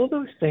cetera, all of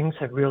those things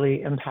have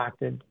really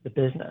impacted the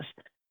business.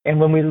 And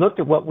when we looked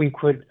at what we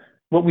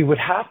would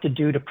have to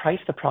do to price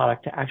the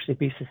product to actually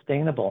be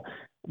sustainable,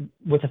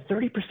 with a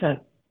 30%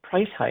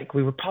 price hike,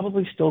 we were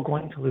probably still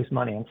going to lose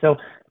money. And so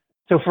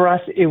for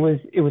us, it was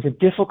a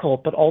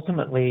difficult, but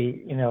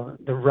ultimately,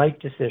 the right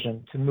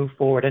decision to move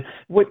forward. And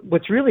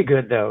what's really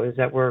good, though, is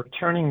that we're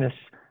turning this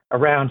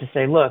around to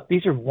say, look,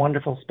 these are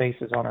wonderful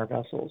spaces on our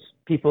vessels.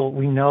 People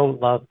we know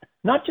love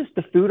not just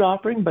the food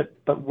offering,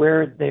 but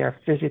where they are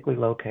physically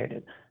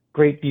located.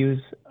 Great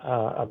views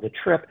of the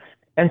trip.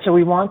 And so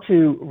we want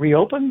to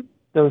reopen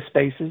those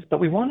spaces, but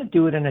we want to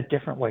do it in a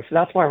different way. So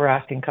that's why we're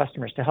asking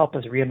customers to help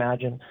us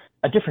reimagine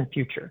a different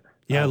future.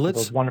 Yeah,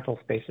 those wonderful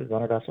spaces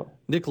on our vessel.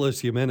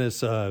 Nicholas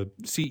Jimenez,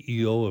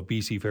 CEO of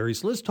BC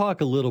Ferries. Let's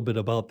talk a little bit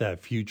about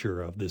that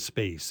future of the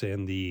space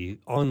and the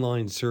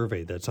online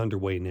survey that's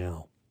underway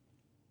now.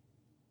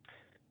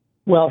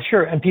 Well,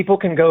 sure. And people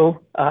can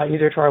go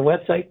either to our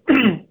website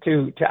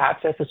to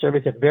access the survey.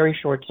 It's a very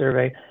short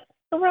survey.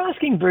 And we're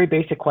asking very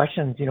basic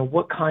questions.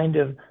 What kind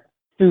of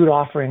food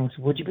offerings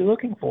would you be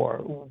looking for?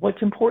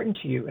 What's important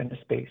to you in the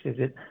space? Is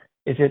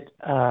Is it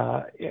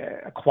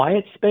a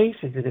quiet space?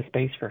 Is it a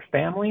space for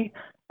family?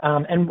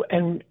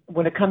 And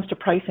when it comes to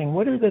pricing,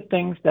 what are the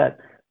things that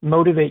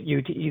motivate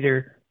you to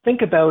either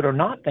think about or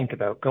not think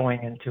about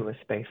going into a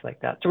space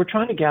like that? So we're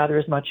trying to gather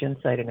as much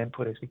insight and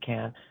input as we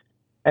can.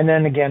 And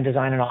then again,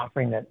 design an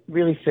offering that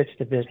really fits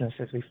the business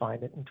as we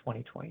find it in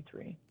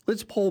 2023.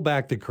 Let's pull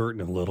back the curtain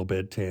a little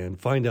bit and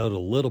find out a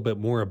little bit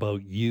more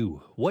about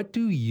you. What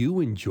do you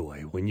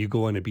enjoy when you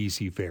go on a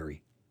BC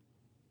ferry?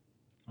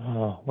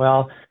 Oh,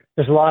 well,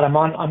 there's a lot. I'm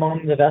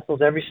on the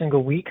vessels every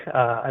single week.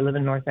 I live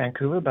in North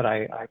Vancouver, but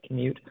I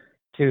commute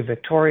to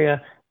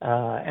Victoria,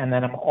 and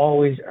then I'm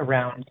always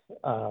around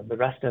the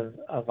rest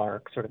of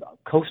our sort of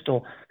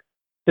coastal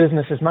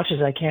business as much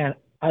as I can.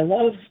 I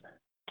love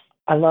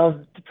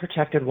the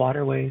protected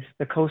waterways,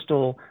 the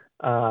coastal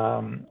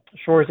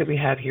shores that we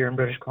have here in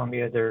British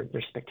Columbia. They're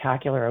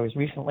spectacular. I was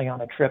recently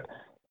on a trip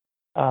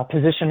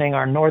positioning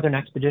our Northern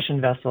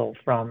Expedition vessel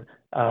from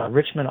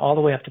Richmond all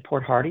the way up to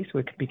Port Hardy so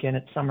we could begin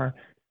its summer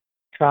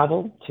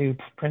travel to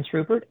Prince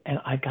Rupert. And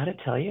I got to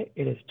tell you,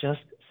 it is just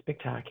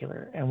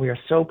spectacular. And we are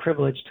so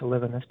privileged to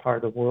live in this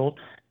part of the world.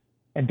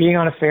 And being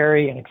on a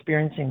ferry and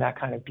experiencing that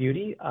kind of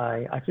beauty,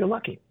 I feel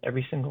lucky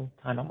every single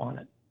time I'm on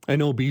it. I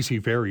know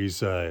BC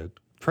Ferries,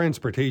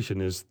 transportation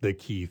is the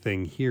key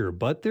thing here,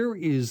 but there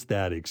is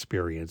that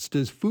experience.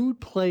 Does food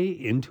play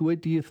into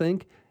it, do you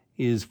think?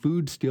 Is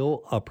food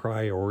still a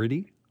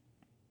priority?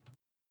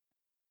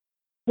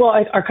 Well,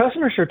 our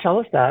customers sure tell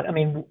us that. I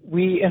mean,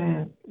 we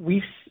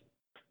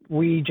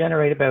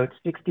generate about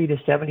 $60 to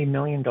 $70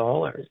 million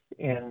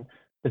in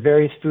the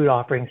various food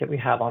offerings that we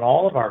have on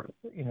all of our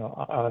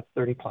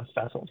 30 plus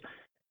vessels.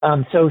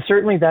 So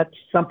certainly that's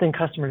something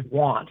customers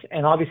want,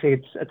 and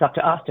obviously it's up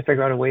to us to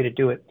figure out a way to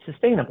do it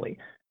sustainably,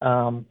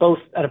 both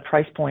at a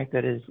price point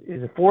that is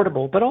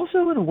affordable, but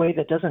also in a way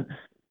that doesn't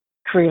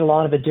create a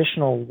lot of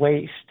additional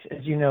waste.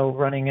 As you know,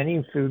 running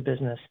any food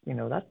business,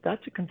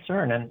 that's a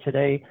concern. And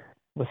today,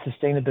 with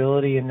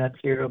sustainability and net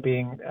zero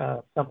being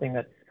something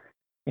that's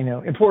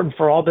important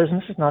for all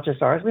businesses, not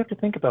just ours, we have to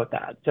think about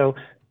that. So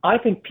I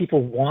think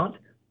people want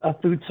a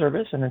food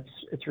service, and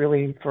it's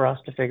really for us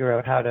to figure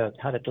out how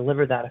to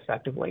deliver that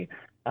effectively,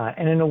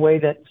 and in a way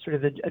that sort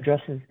of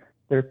addresses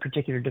their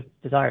particular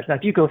desires. Now,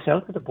 if you go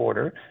south of the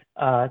border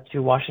to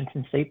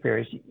Washington State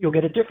Ferries, you'll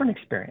get a different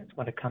experience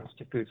when it comes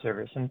to food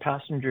service, and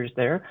passengers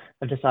there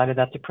have decided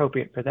that's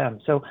appropriate for them.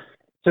 So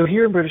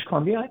here in British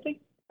Columbia, I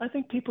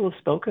think people have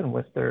spoken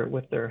with their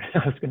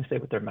I was going to say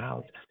with their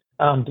mouths,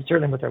 but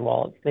certainly with their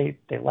wallets. They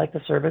like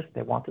the service,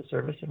 they want the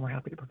service, and we're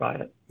happy to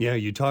provide it. Yeah,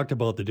 you talked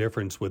about the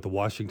difference with the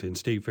Washington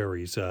State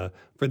Ferries.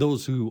 For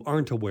those who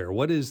aren't aware,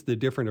 what is the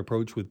different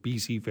approach with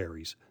BC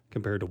Ferries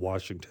compared to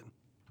Washington?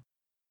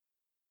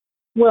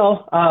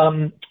 Well,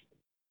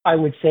 I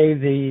would say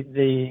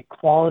the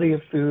quality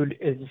of food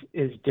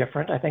is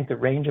different. I think the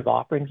range of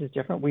offerings is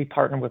different. We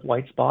partner with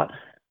White Spot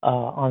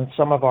on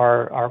some of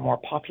our more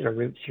popular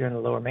routes here in the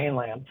Lower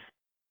Mainland,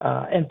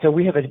 and so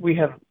we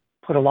have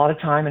put a lot of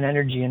time and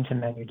energy into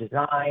menu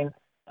design,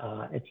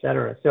 et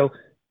cetera. So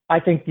I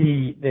think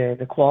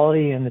the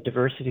quality and the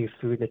diversity of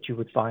food that you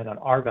would find on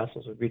our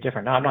vessels would be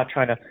different. Now, I'm not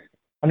trying to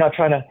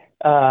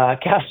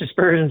cast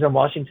aspersions on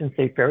Washington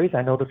State Ferries.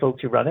 I know the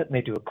folks who run it, and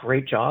they do a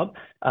great job,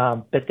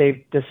 but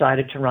they've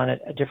decided to run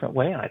it a different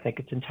way, and I think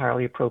it's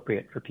entirely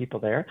appropriate for people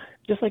there,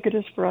 just like it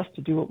is for us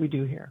to do what we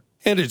do here.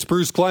 And it's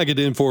Bruce Claggett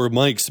in for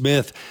Mike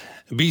Smith.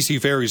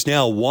 BC Ferries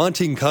now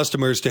wanting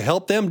customers to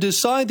help them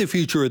decide the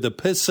future of the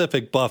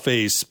Pacific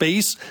Buffet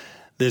space.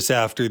 This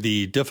after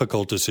the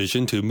difficult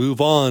decision to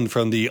move on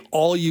from the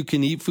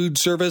all-you-can-eat food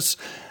service,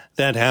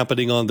 that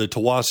happening on the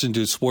Tsawwassen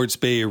to Swartz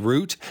Bay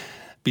route.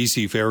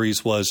 BC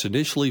Ferries was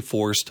initially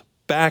forced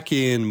back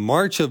in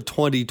March of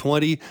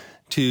 2020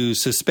 to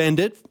suspend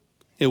it.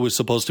 It was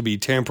supposed to be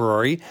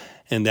temporary,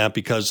 and that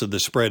because of the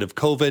spread of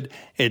COVID,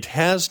 it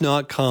has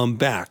not come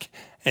back.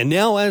 And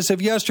now, as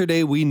of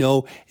yesterday, we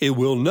know it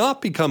will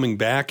not be coming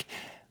back.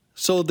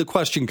 So the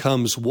question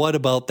comes, what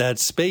about that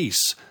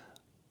space?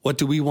 What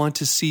do we want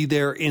to see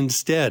there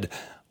instead?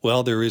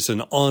 Well, there is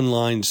an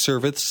online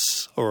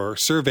service or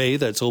survey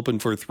that's open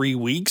for 3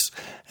 weeks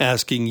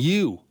asking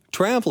you,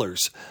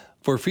 travelers,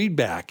 for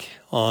feedback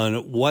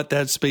on what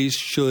that space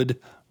should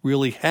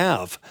really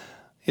have.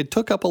 It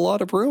took up a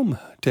lot of room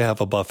to have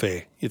a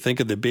buffet. You think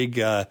of the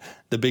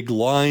big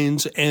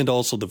lines and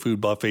also the food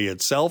buffet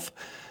itself.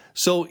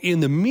 So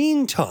in the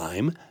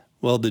meantime,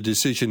 while the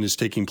decision is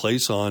taking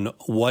place on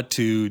what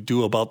to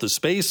do about the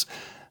space,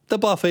 the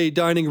buffet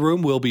dining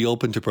room will be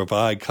open to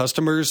provide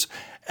customers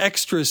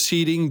extra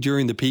seating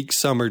during the peak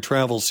summer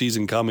travel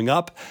season coming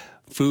up.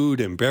 Food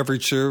and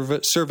beverage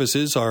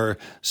services are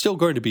still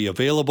going to be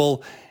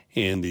available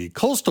in the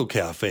Coastal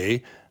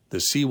Cafe, the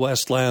Sea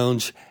West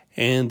Lounge,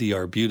 and the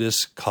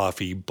Arbutus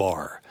Coffee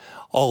Bar.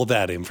 All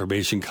that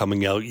information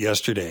coming out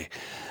yesterday.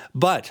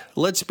 But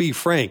let's be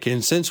frank,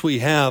 and since we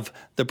have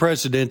the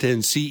president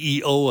and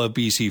CEO of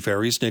BC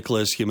Ferries,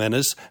 Nicholas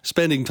Jimenez,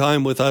 spending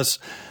time with us,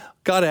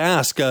 got to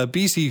ask,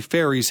 BC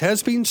Ferries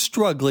has been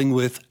struggling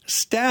with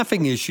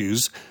staffing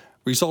issues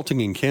resulting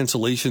in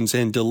cancellations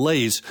and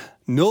delays,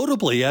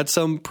 notably at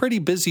some pretty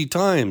busy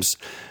times.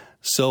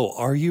 So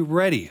are you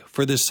ready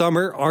for the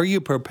summer? Are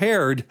you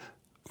prepared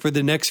for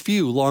the next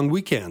few long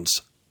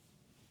weekends?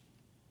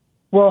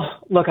 Well,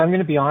 look, I'm going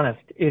to be honest.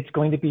 It's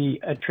going to be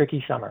a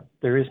tricky summer.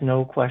 There is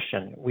no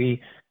question.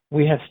 We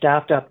have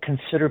staffed up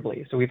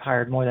considerably. So we've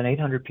hired more than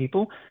 800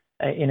 people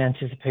in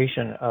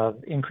anticipation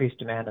of increased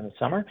demand in the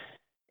summer.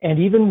 And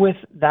even with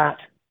that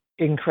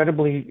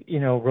incredibly,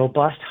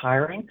 robust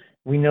hiring,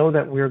 we know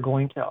that we're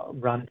going to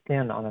run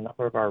thin on a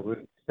number of our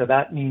routes. So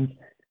that means,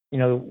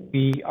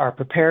 we are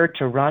prepared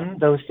to run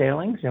those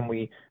sailings, and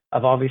we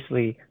have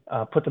obviously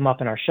put them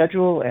up in our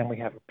schedule, and we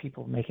have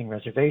people making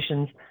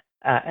reservations.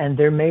 And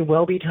there may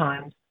well be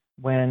times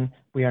when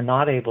we are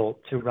not able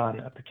to run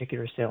a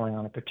particular sailing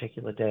on a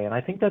particular day. And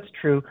I think that's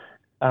true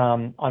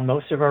on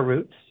most of our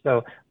routes.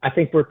 So I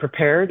think we're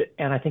prepared,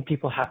 and I think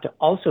people have to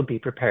also be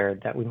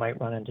prepared that we might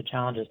run into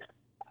challenges.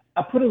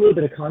 I'll put a little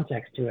bit of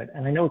context to it,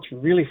 and I know it's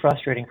really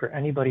frustrating for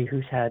anybody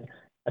who's had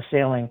a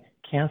sailing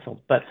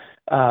canceled, but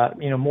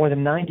more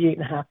than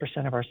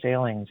 98.5% of our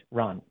sailings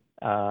run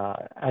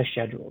as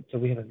scheduled. So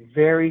we have a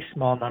very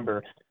small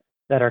number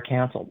that are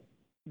canceled.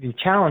 The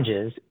challenge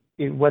is,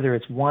 whether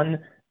it's 1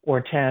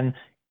 or 10,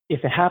 if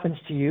it happens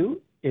to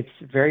you, it's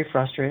very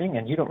frustrating,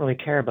 and you don't really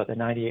care about the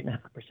 98.5%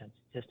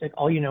 statistic.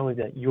 All you know is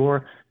that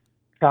your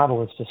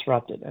travel is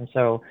disrupted. And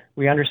so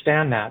we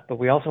understand that, but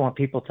we also want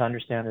people to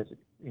understand that,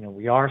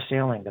 we are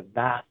sailing the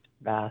vast,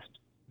 vast,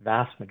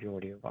 vast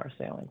majority of our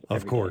sailings.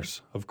 Of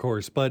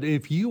course. But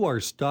if you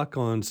are stuck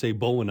on, say,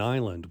 Bowen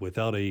Island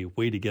without a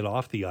way to get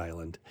off the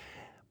island,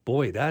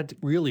 boy, that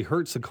really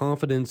hurts the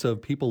confidence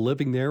of people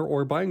living there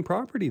or buying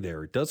property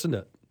there, doesn't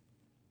it?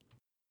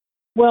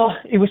 Well,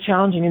 it was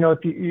challenging.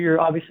 If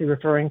you're obviously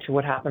referring to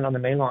what happened on the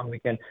May long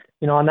weekend,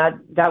 on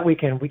that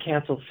weekend, we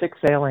canceled 6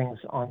 sailings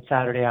on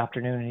Saturday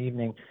afternoon and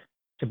evening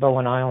to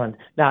Bowen Island.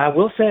 Now, I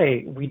will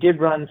say we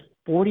did run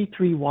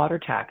 43 water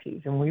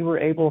taxis, and we were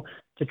able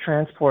to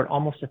transport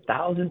almost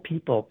 1,000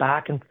 people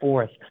back and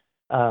forth.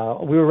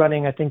 We were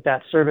running, I think,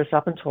 that service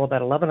up until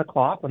about 11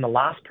 o'clock, when the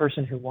last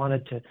person who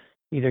wanted to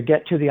either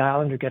get to the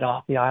island or get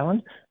off the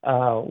island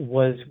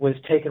was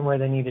taken where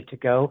they needed to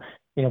go.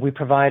 We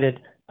provided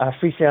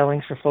free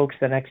sailings for folks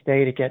the next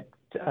day to get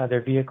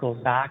their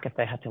vehicles back if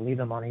they had to leave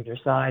them on either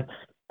side.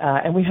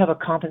 And we have a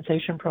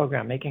compensation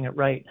program, making it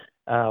right,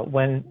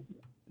 when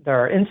there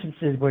are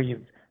instances where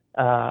you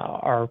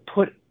are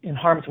put in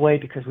harm's way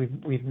because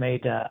we've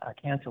made a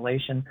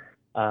cancellation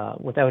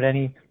without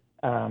any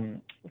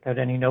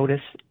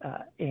notice,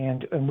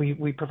 and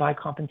we provide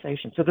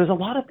compensation. So there's a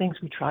lot of things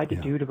we tried to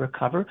do to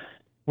recover.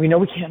 We know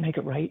we can't make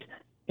it right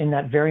in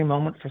that very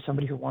moment for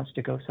somebody who wants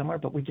to go somewhere,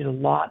 but we did a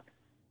lot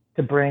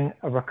to bring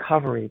a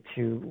recovery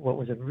to what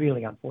was a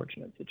really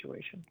unfortunate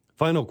situation.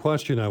 Final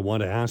question I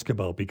want to ask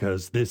about,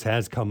 because this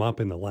has come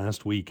up in the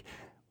last week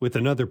with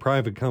another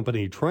private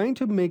company trying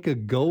to make a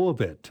go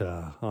of it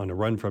on a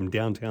run from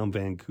downtown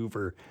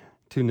Vancouver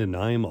to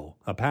Nanaimo,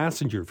 a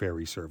passenger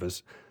ferry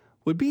service.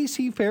 Would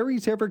BC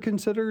Ferries ever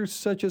consider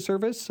such a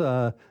service,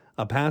 a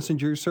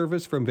passenger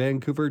service from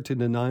Vancouver to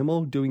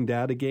Nanaimo, doing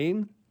that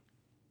again?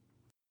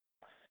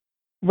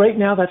 Right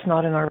now, that's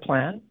not in our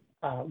plan.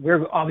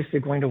 We're obviously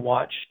going to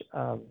watch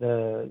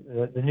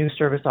the new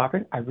service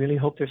offering. I really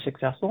hope they're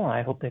successful, and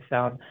I hope they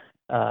found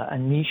a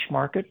niche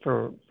market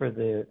for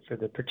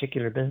the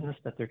particular business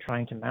that they're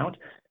trying to mount.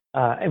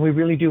 And we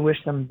really do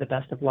wish them the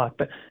best of luck.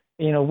 But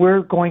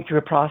we're going through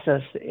a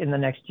process in the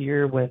next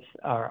year with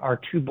our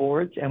 2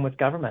 boards and with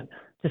government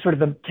to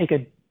sort of take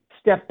a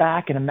step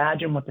back and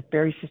imagine what the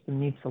ferry system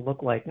needs to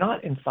look like,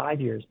 not in 5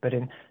 years, but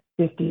in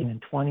 15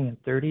 and 20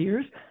 and 30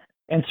 years.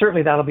 And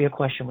certainly that'll be a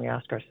question we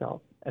ask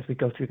ourselves as we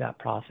go through that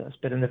process.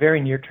 But in the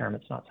very near term,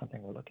 it's not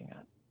something we're looking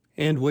at.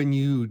 And when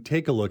you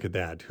take a look at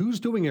that, who's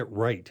doing it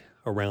right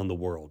around the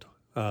world?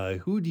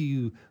 Who do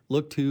you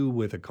look to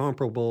with a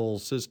comparable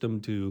system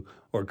to,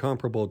 or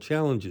comparable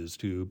challenges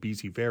to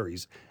BC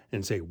Ferries,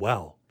 and say,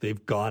 wow,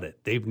 they've got it,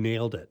 they've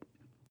nailed it?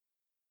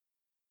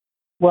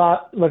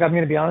 Well, look, I'm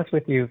going to be honest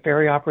with you.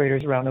 Ferry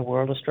operators around the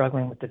world are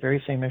struggling with the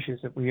very same issues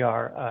that we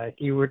are. If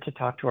you were to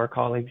talk to our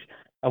colleagues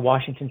at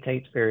Washington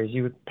State Ferries,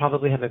 you would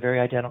probably have a very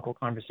identical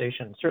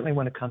conversation, certainly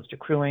when it comes to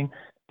crewing,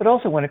 but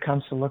also when it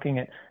comes to looking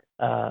at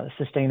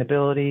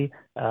sustainability,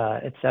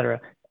 et cetera.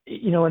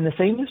 And the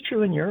same is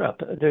true in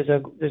Europe. There's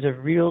a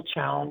real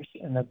challenge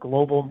in the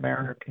global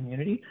mariner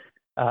community,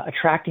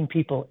 attracting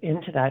people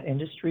into that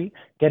industry,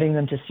 getting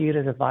them to see it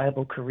as a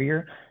viable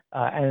career.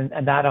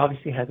 And that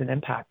obviously has an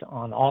impact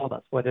on all of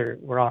us, whether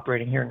we're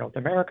operating here in North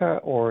America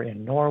or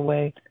in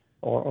Norway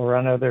or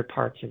on other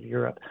parts of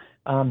Europe.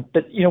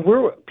 But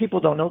people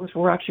don't know this.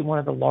 We're actually one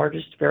of the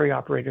largest ferry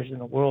operators in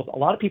the world. A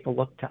lot of people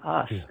look to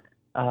us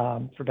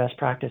for best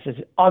practices.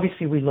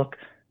 Obviously, we look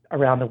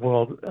around the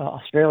world.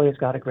 Australia's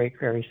got a great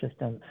ferry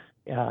system.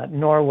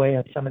 Norway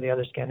and some of the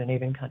other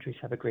Scandinavian countries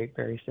have a great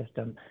ferry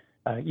system.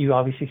 You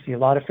obviously see a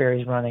lot of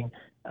ferries running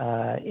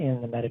in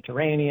the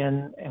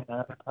Mediterranean and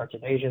other parts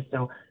of Asia.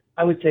 So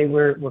I would say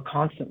we're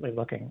constantly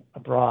looking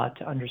abroad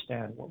to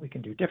understand what we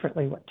can do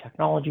differently, what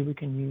technology we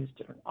can use,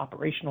 different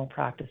operational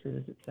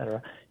practices, et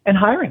cetera. And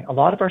hiring. A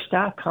lot of our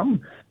staff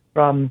come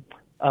from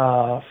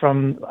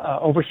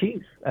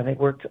overseas, and they've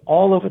worked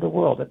all over the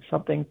world. It's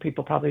something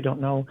people probably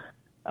don't know,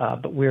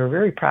 but we're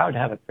very proud to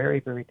have a very,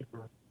 very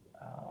diverse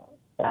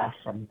staff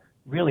from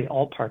really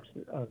all parts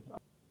of.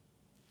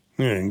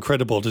 Yeah,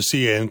 incredible to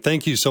see. And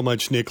thank you so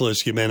much,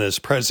 Nicholas Jimenez,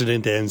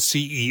 President and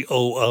CEO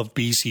of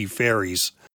BC Ferries.